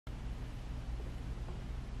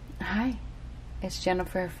Hi, it's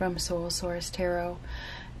Jennifer from Soul Source Tarot,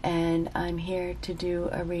 and I'm here to do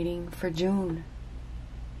a reading for June.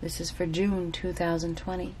 This is for June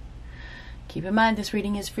 2020. Keep in mind, this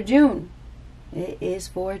reading is for June. It is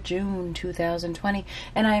for June 2020.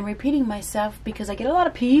 And I am repeating myself because I get a lot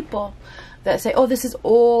of people that say, oh, this is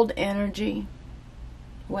old energy.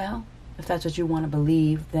 Well, if that's what you want to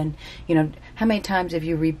believe, then, you know, how many times have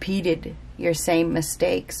you repeated your same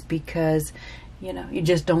mistakes because, you know, you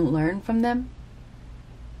just don't learn from them?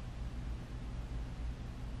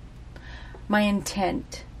 My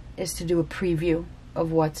intent is to do a preview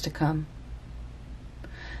of what's to come.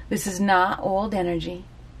 This is not old energy.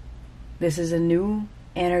 This is a new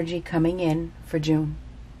energy coming in for June.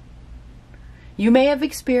 You may have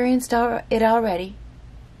experienced it already.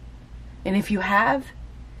 And if you have,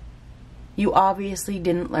 you obviously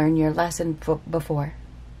didn't learn your lesson before.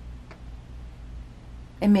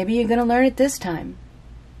 And maybe you're going to learn it this time.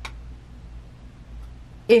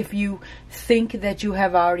 If you think that you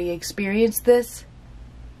have already experienced this,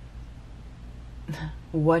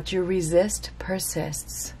 what you resist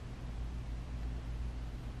persists.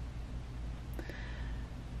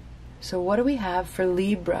 So what do we have for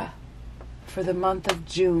Libra for the month of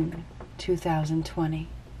June 2020?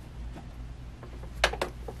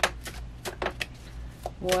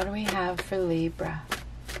 What do we have for Libra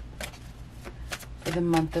for the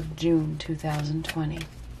month of June 2020?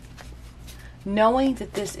 Knowing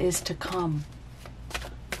that this is to come,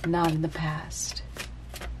 not in the past.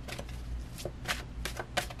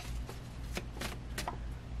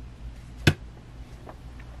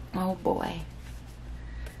 Oh boy.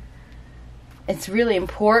 It's really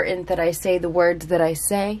important that I say the words that I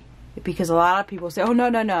say, because a lot of people say, oh,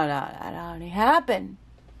 no, that already happened.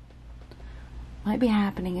 Might be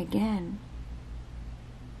happening again.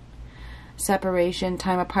 Separation,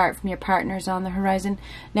 time apart from your partner's on the horizon.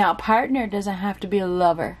 Now, a partner doesn't have to be a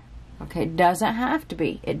lover. Okay, it doesn't have to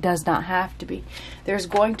be. It does not have to be. There's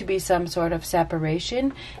going to be some sort of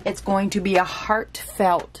separation. It's going to be a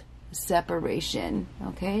heartfelt separation.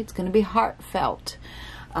 Okay, it's going to be heartfelt.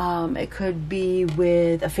 It could be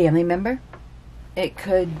with a family member. It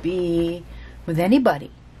could be with anybody.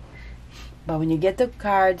 But when you get the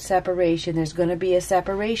card separation, there's going to be a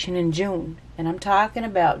separation in June. And I'm talking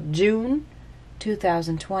about June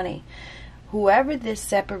 2020. Whoever this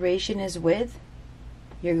separation is with,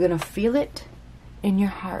 you're going to feel it in your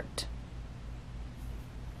heart.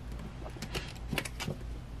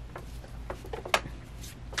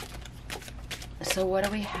 So what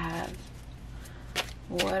do we have?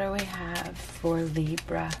 What do we have for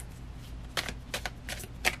Libra?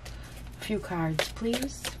 A few cards,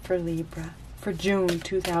 please, for Libra for June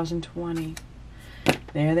 2020.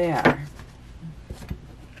 There they are.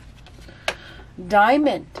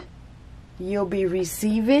 Diamond. You'll be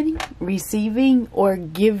receiving or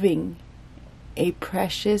giving a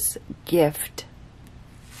precious gift.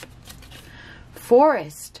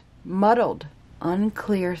 Forest. Muddled,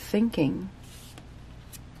 unclear thinking.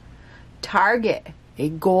 Target. A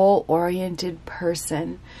goal-oriented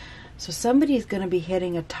person. So somebody is going to be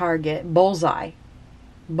hitting a target, bullseye,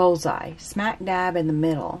 smack dab in the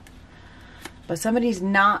middle. But somebody's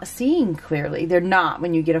not seeing clearly. They're not.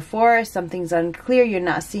 When you get a forest, something's unclear. You're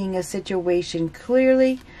not seeing a situation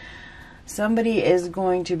clearly. Somebody is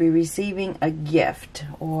going to be receiving a gift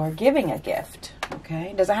or giving a gift.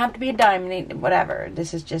 Okay? It doesn't have to be a diamond, whatever.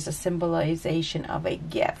 This is just a symbolization of a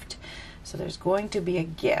gift. So there's going to be a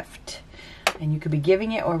gift. And you could be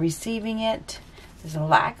giving it or receiving it. There's a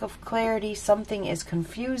lack of clarity. Something is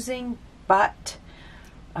confusing, but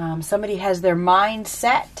somebody has their mind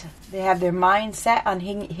set. They have their mind set on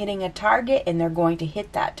hitting a target, and they're going to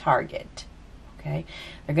hit that target. Okay?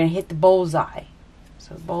 They're going to hit the bullseye.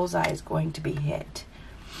 So the bullseye is going to be hit.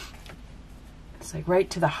 It's like right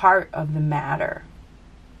to the heart of the matter.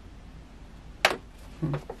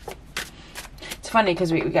 It's funny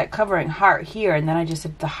because we got covering heart here, and then I just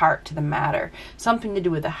said the heart to the matter. Something to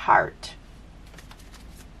do with the heart.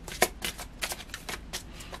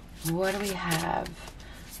 What do we have?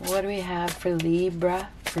 What do we have for Libra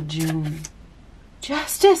for June?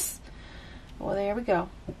 Justice! Well, there we go.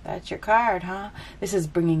 That's your card, huh? This is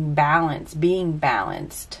bringing balance, being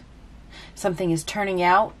balanced. Something is turning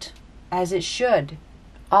out as it should.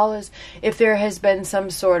 All is, if there has been some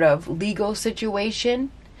sort of legal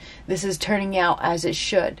situation, this is turning out as it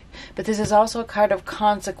should. But this is also a card of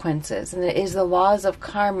consequences, and it is the laws of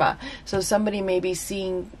karma. So somebody may be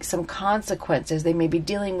seeing some consequences. They may be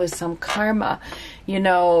dealing with some karma. You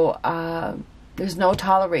know, there's no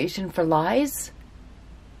toleration for lies.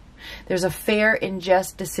 There's a fair and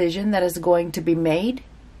just decision that is going to be made.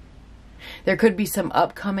 There could be some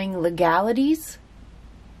upcoming legalities.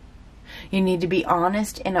 You need to be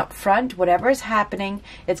honest and upfront. Whatever is happening,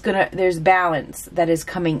 there's balance that is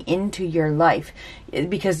coming into your life.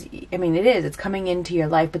 Because, I mean, it's coming into your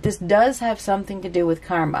life. But this does have something to do with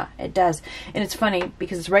karma. It does. And it's funny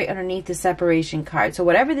because it's right underneath the separation card. So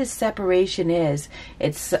whatever this separation is,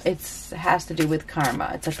 it has to do with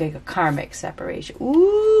karma. It's like a karmic separation.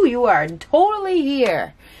 Ooh, you are totally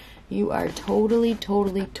here. You are totally,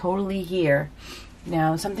 totally, totally here.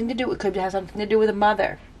 Now, it could have something to do with a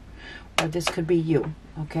mother. Or this could be you,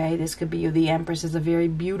 okay? This could be you. The Empress is a very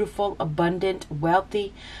beautiful, abundant,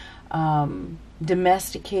 wealthy,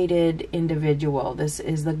 domesticated individual. This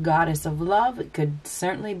is the goddess of love. It could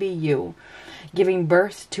certainly be you. Giving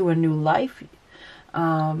birth to a new life.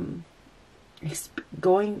 Going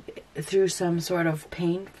through some sort of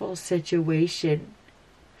painful situation.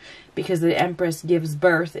 Because the Empress gives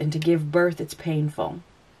birth, and to give birth, it's painful.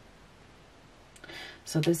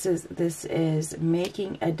 So this is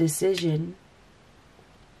making a decision,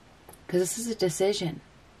 because this is a decision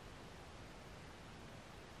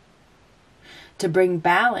to bring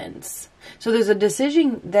balance. So there's a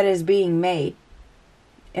decision that is being made,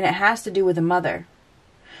 and it has to do with a mother,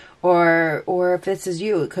 or if this is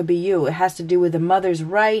you, it could be you. It has to do with a mother's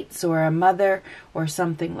rights, or a mother, or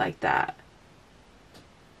something like that.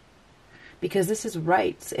 Because this is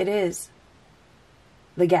rights. It is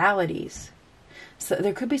legalities. So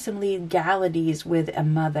there could be some legalities with a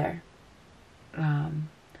mother.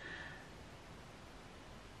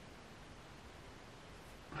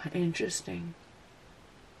 Interesting.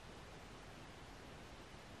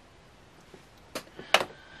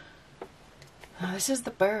 This is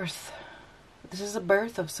the birth. This is a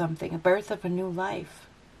birth of something, a birth of a new life.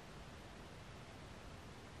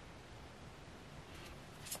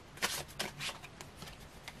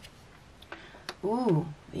 Ooh,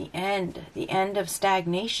 the end of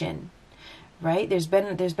stagnation, right? There's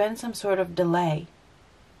been some sort of delay.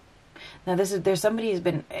 Now there's somebody who's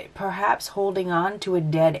been perhaps holding on to a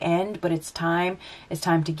dead end, but it's time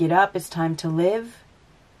to get up, it's time to live.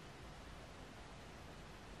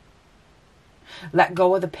 Let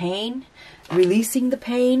go of the pain, releasing the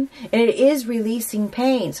pain, and it is releasing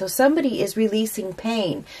pain. So somebody is releasing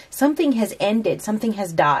pain. Something has ended, something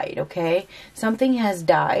has died, okay? Something has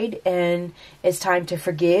died, and it's time to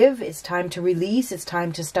forgive, it's time to release, it's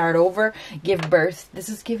time to start over, give birth. This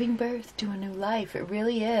is giving birth to a new life. It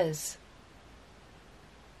really is.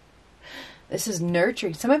 This is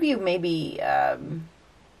nurturing. Some of you may be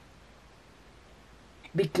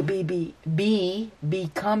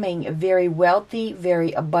becoming very wealthy,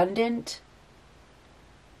 very abundant.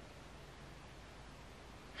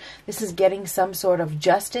 This is getting some sort of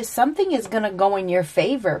justice. Something is going to go in your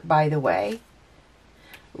favor, by the way.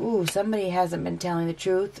 Ooh, somebody hasn't been telling the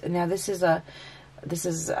truth. Now this is a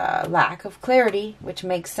lack of clarity, which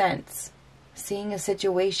makes sense. Seeing a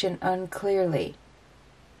situation unclearly.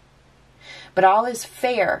 But all is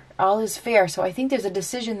fair. All is fair. So I think there's a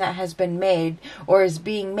decision that has been made or is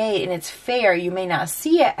being made, and it's fair. You may not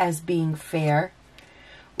see it as being fair.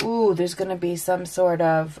 Ooh, there's going to be some sort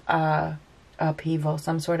of upheaval,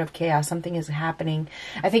 some sort of chaos. Something is happening.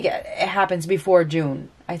 I think it happens before June.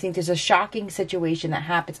 I think there's a shocking situation that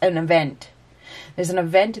happens, an event. There's an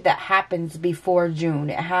event that happens before June.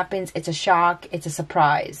 It happens, it's a shock, it's a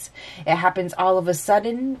surprise. It happens all of a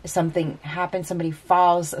sudden. Something happens, somebody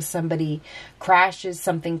falls, somebody crashes,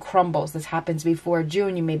 something crumbles. This happens before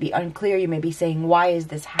June. You may be unclear. You may be saying, why is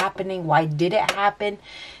this happening? Why did it happen?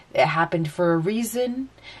 It happened for a reason.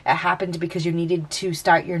 It happened because you needed to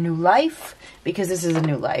start your new life, because this is a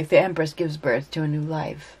new life. The Empress gives birth to a new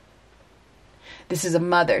life. This is a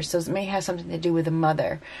mother, so it may have something to do with a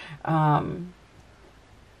mother.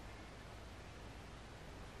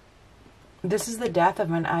 This is the death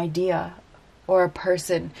of an idea or a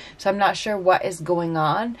person. So I'm not sure what is going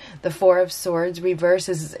on. The Four of Swords reverse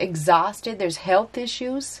is exhausted. There's health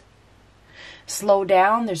issues. Slow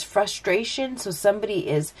down. There's frustration. So somebody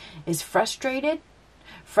is frustrated.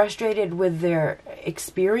 Frustrated with their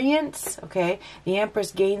experience. Okay. The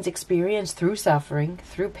Empress gains experience through suffering,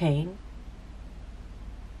 through pain.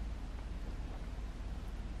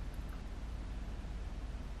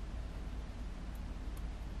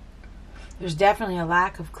 There's definitely a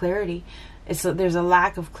lack of clarity. There's a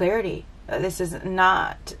lack of clarity. This is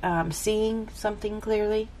not seeing something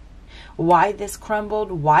clearly. Why this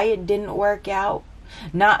crumbled. Why it didn't work out.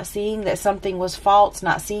 not seeing that something was false,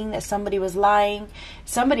 not seeing that somebody was lying.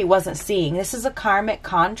 Somebody wasn't seeing. This is a karmic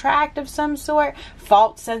contract of some sort,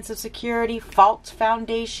 false sense of security, false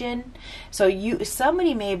foundation. So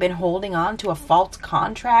somebody may have been holding on to a false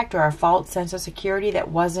contract or a false sense of security that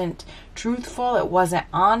wasn't truthful, it wasn't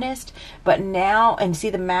honest, but now, and see,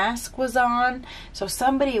 the mask was on. So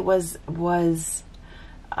somebody was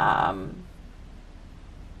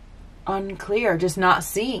unclear, just not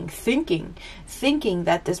seeing, thinking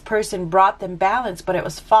that this person brought them balance, but it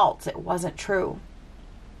was false. It wasn't true.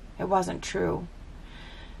 It wasn't true.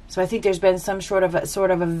 So I think there's been some sort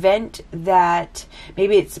of event that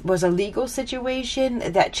maybe it was a legal situation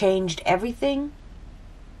that changed everything.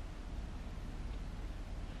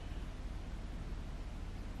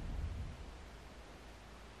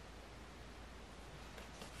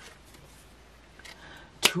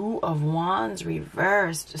 Two of Wands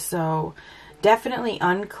reversed. So definitely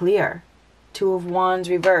unclear. Two of Wands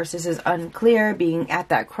reversed. This is unclear, being at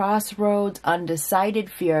that crossroads, undecided,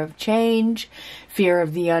 fear of change, fear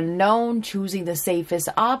of the unknown, choosing the safest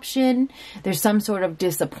option. There's some sort of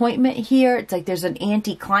disappointment here. It's like there's an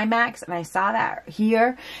anticlimax, and I saw that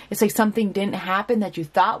here. It's like something didn't happen that you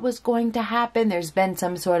thought was going to happen. There's been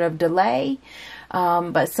some sort of delay,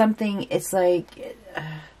 but something, it's like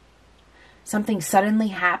something suddenly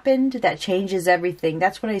happened that changes everything.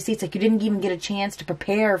 That's what I see. It's like you didn't even get a chance to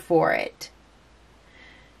prepare for it.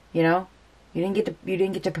 You know, you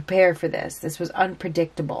didn't get to prepare for this. This was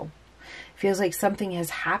unpredictable. Feels like something has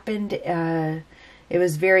happened. It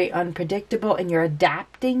was very unpredictable, and you're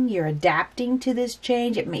adapting. You're adapting to this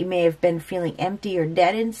change. It may have been feeling empty or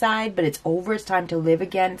dead inside, but it's over. It's time to live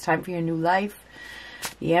again. It's time for your new life.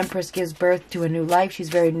 The Empress gives birth to a new life. She's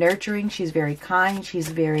very nurturing. She's very kind. She's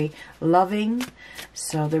very loving.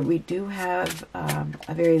 So that we do have a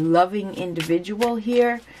very loving individual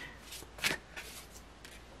here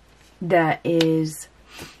that is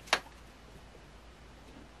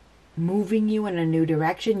moving you in a new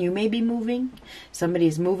direction. You may be moving. Somebody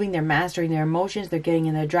is moving. They're mastering their emotions. They're getting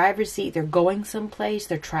in their driver's seat. They're going someplace.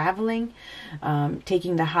 They're traveling,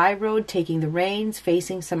 taking the high road, taking the reins,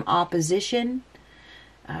 facing some opposition.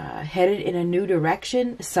 Headed in a new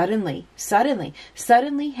direction, suddenly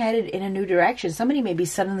headed in a new direction. Somebody may be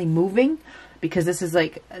suddenly moving, because this is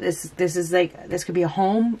like, this could be a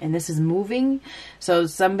home, and this is moving. So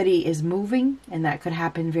somebody is moving, and that could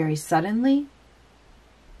happen very suddenly.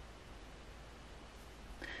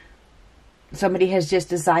 Somebody has just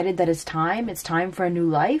decided that it's time for a new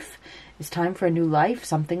life. It's time for a new life,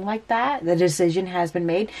 something like that. The decision has been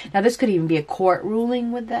made. Now this could even be a court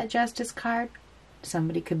ruling with that Justice card.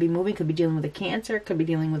 Somebody could be moving, could be dealing with a Cancer, could be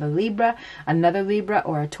dealing with a Libra, another Libra,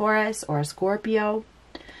 or a Taurus, or a Scorpio.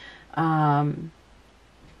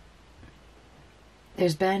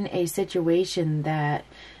 There's been a situation that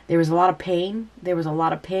there was a lot of pain. There was a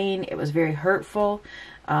lot of pain. It was very hurtful.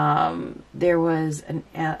 There was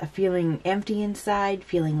a feeling empty inside,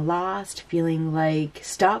 feeling lost, feeling like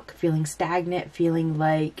stuck, feeling stagnant, feeling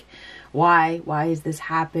like, why has this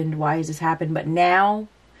happened? Why has this happened? But now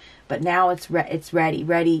it's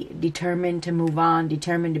ready, determined to move on,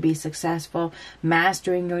 determined to be successful,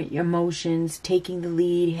 mastering your emotions, taking the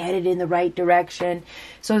lead, headed in the right direction.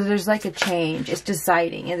 So there's like a change. It's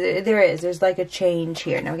deciding. There's like a change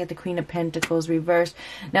here. Now we get the Queen of Pentacles reversed.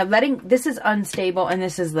 Now this is unstable, and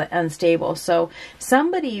this is the unstable. So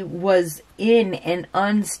somebody was in an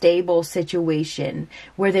unstable situation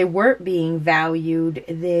where they weren't being valued.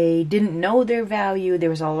 They didn't know their value. There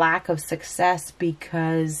was a lack of success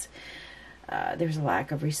because there was a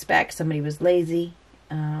lack of respect. Somebody was lazy,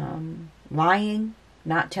 lying,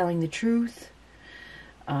 not telling the truth.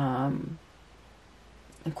 The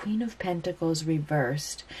Queen of Pentacles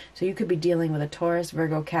reversed. So you could be dealing with a Taurus,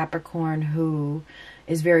 Virgo, Capricorn who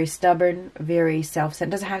is very stubborn, very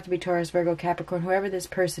self-centered. Doesn't have to be Taurus, Virgo, Capricorn. Whoever this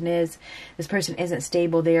person isn't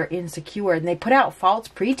stable. They are insecure, and they put out false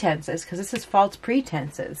pretenses, because this is false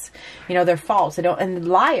pretenses. You know, they're false. They don't, and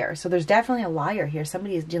liar. So there's definitely a liar here.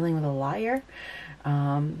 Somebody is dealing with a liar.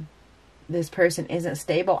 This person isn't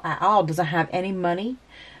stable at all. Doesn't have any money.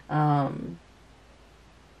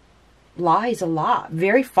 Lies a lot.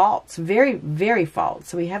 Very false. Very, very false.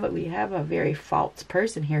 So we have a very false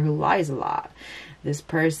person here who lies a lot. This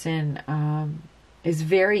person is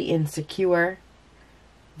very insecure,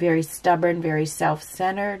 very stubborn, very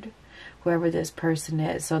self-centered, whoever this person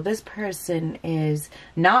is. So this person is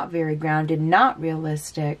not very grounded, not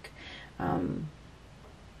realistic,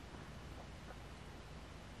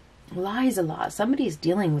 lies a lot. Somebody's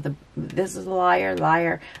dealing with this is a liar,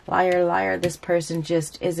 liar, liar, liar. This person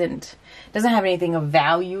just doesn't have anything of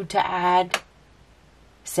value to add.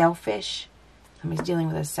 Selfish. Somebody's dealing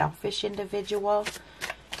with a selfish individual.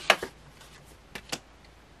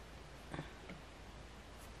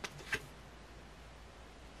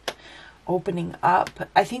 Opening up.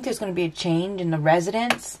 I think there's going to be a change in the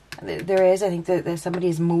residence. There is. I think that somebody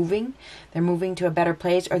is moving. They're moving to a better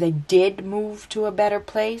place, or they did move to a better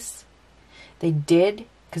place. They did,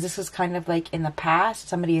 because this is kind of like in the past.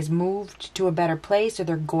 Somebody has moved to a better place, or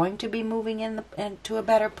they're going to be moving into a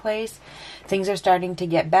better place. Things are starting to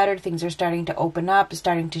get better. Things are starting to open up,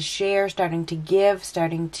 starting to share, starting to give,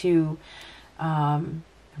 starting to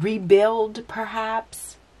rebuild,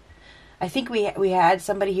 perhaps. I think we had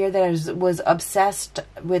somebody here that was obsessed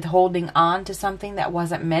with holding on to something that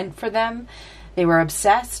wasn't meant for them. They were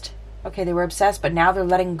obsessed. Okay, they were obsessed, but now they're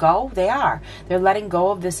letting go. They are. They're letting go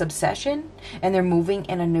of this obsession, and they're moving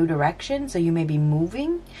in a new direction. So you may be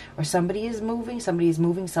moving, or somebody is moving. Somebody is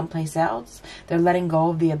moving someplace else. They're letting go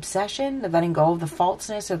of the obsession. They're letting go of the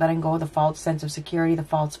falseness. They're letting go of the false sense of security, the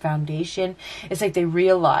false foundation. It's like they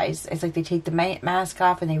realize, it's like they take the mask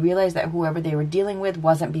off, and they realize that whoever they were dealing with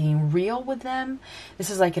wasn't being real with them. This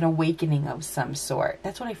is like an awakening of some sort.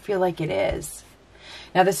 That's what I feel like it is.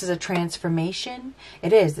 Now, this is a transformation.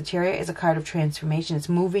 It is. The Chariot is a card of transformation. It's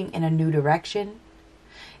moving in a new direction.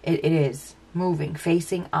 It is moving,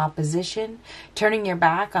 facing opposition, turning your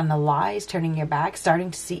back on the lies, turning your back,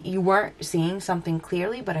 starting to see. You weren't seeing something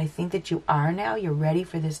clearly, but I think that you are now. You're ready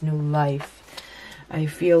for this new life. I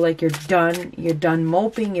feel like you're done. You're done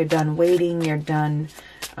moping. You're done waiting. You're done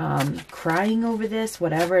crying over this.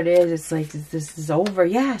 Whatever it is, it's like this is over.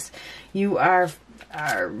 Yes, you are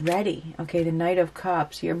ready. Okay, the Knight of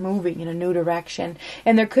Cups. You're moving in a new direction,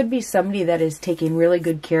 and there could be somebody that is taking really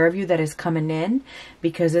good care of you that is coming in,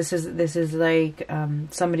 because this is like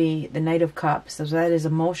somebody, the Knight of Cups. So that is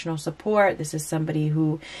emotional support. This is somebody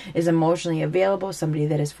who is emotionally available, somebody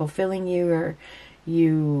that is fulfilling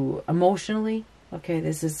you emotionally. Okay,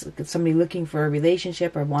 this is somebody looking for a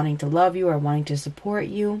relationship, or wanting to love you, or wanting to support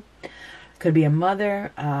you. Could be a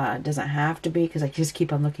mother. Doesn't have to be, because I just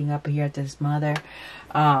keep on looking up here at this mother.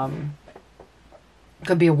 Could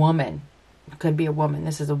be a woman. Could be a woman.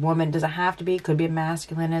 This is a woman. Doesn't have to be. Could be a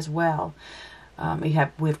masculine as well. We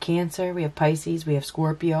have Cancer. We have Pisces. We have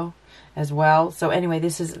Scorpio as well. So anyway,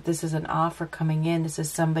 this is an offer coming in. This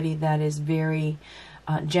is somebody that is very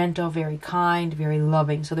gentle, very kind, very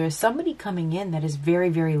loving. So there is somebody coming in that is very,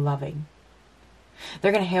 very loving.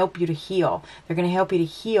 They're going to help you to heal. They're going to help you to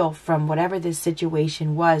heal from whatever this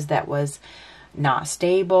situation was that was not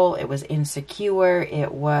stable. It was insecure.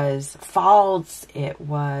 It was false. It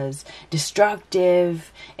was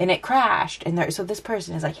destructive. And it crashed. And so this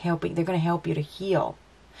person is like helping. They're going to help you to heal.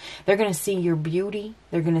 They're going to see your beauty.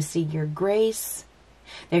 They're going to see your grace.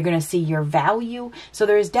 They're going to see your value. So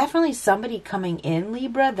there is definitely somebody coming in,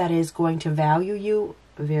 Libra, that is going to value you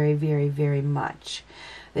very, very, very much.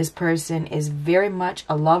 This person is very much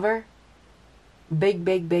a lover. Big,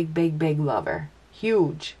 big, big, big, big lover.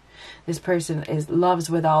 Huge. This person loves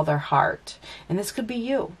with all their heart. And this could be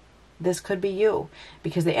you. This could be you.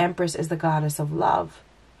 Because the Empress is the goddess of love.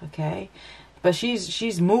 Okay? But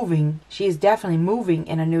she's moving. She is definitely moving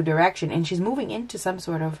in a new direction. And she's moving into some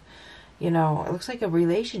sort of, it looks like a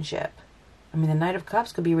relationship. I mean, the Knight of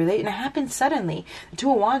Cups could be related. And it happens suddenly. The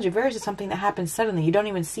Two of Wands reverse is something that happens suddenly. You don't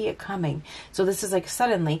even see it coming. So this is like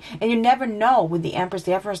suddenly. And you never know with the Empress.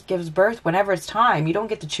 The Empress gives birth whenever it's time. You don't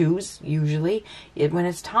get to choose, usually. When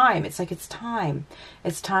it's time, it's like it's time.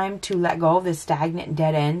 It's time to let go of this stagnant,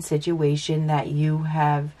 dead-end situation that you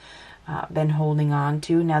have been holding on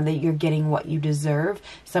to. Now that you're getting what you deserve,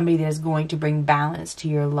 somebody that is going to bring balance to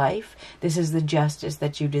your life. This is the justice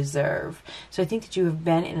that you deserve. So I think that you have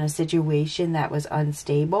been in a situation that was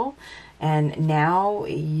unstable, and now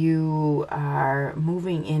you are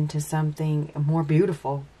moving into something more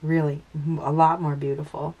beautiful, really, a lot more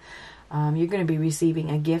beautiful. You're going to be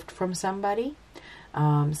receiving a gift from somebody,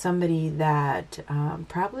 somebody that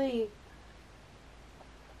probably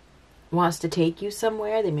wants to take you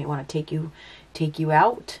somewhere. They may want to take you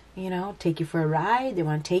out, take you for a ride. They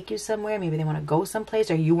want to take you somewhere. Maybe they want to go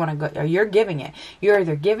someplace, or you want to go, or you're giving it. You're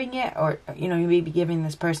either giving it, or, you may be giving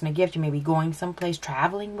this person a gift. You may be going someplace,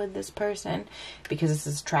 traveling with this person, because this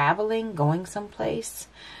is traveling, going someplace,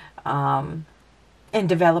 and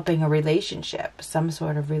developing a relationship, some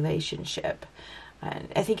sort of relationship. And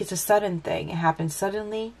I think it's a sudden thing. It happens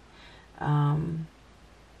suddenly.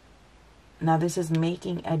 Now, this is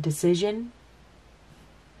making a decision,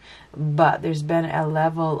 but there's been a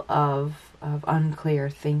level of unclear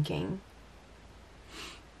thinking.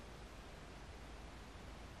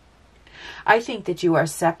 I think that you are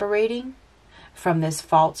separating. from this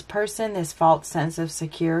false person, this false sense of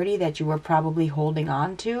security that you were probably holding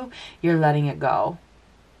on to. You're letting it go.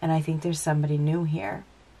 And I think there's somebody new here.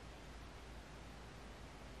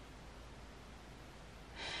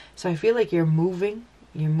 So I feel like you're moving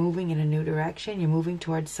in a new direction. You're moving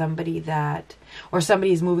towards somebody that, or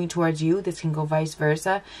somebody is moving towards you. This can go vice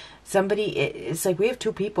versa. It's like we have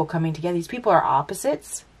two people coming together. These people are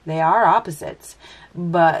opposites. They are opposites,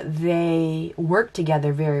 but they work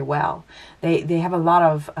together very well. They have a lot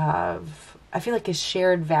of I feel like it's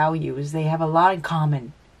shared values. They have a lot in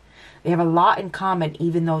common. They have a lot in common,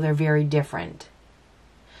 even though they're very different.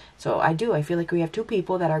 So I feel like we have two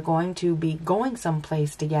people that are going to be going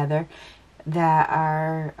someplace together that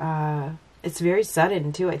are, it's very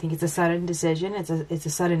sudden too. I think it's a sudden decision. It's a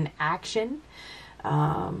sudden action.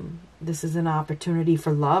 This is an opportunity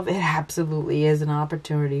for love. It absolutely is an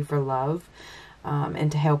opportunity for love,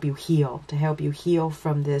 and to help you heal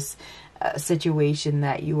from this situation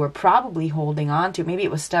that you were probably holding on to. Maybe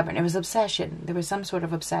it was stubborn. It was obsession. There was some sort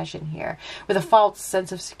of obsession here with a false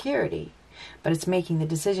sense of security. But it's making the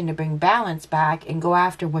decision to bring balance back and go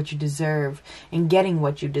after what you deserve and getting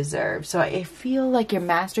what you deserve. So I feel like you're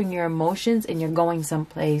mastering your emotions and you're going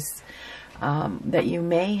someplace that you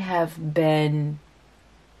may have been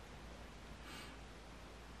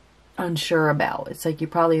unsure about. It's like you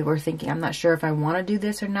probably were thinking, I'm not sure if I want to do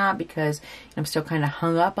this or not because I'm still kind of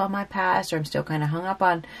hung up on my past, or I'm still kind of hung up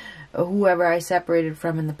on whoever I separated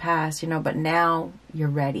from in the past, but now you're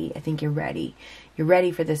ready. I think you're ready. You're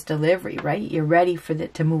ready for this delivery, right? You're ready for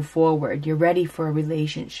to move forward. You're ready for a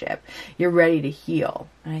relationship. You're ready to heal.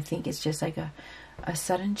 And I think it's just like a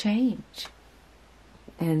sudden change.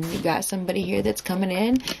 And you got somebody here that's coming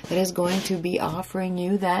in that is going to be offering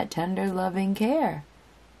you that tender, loving care.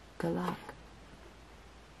 Good luck.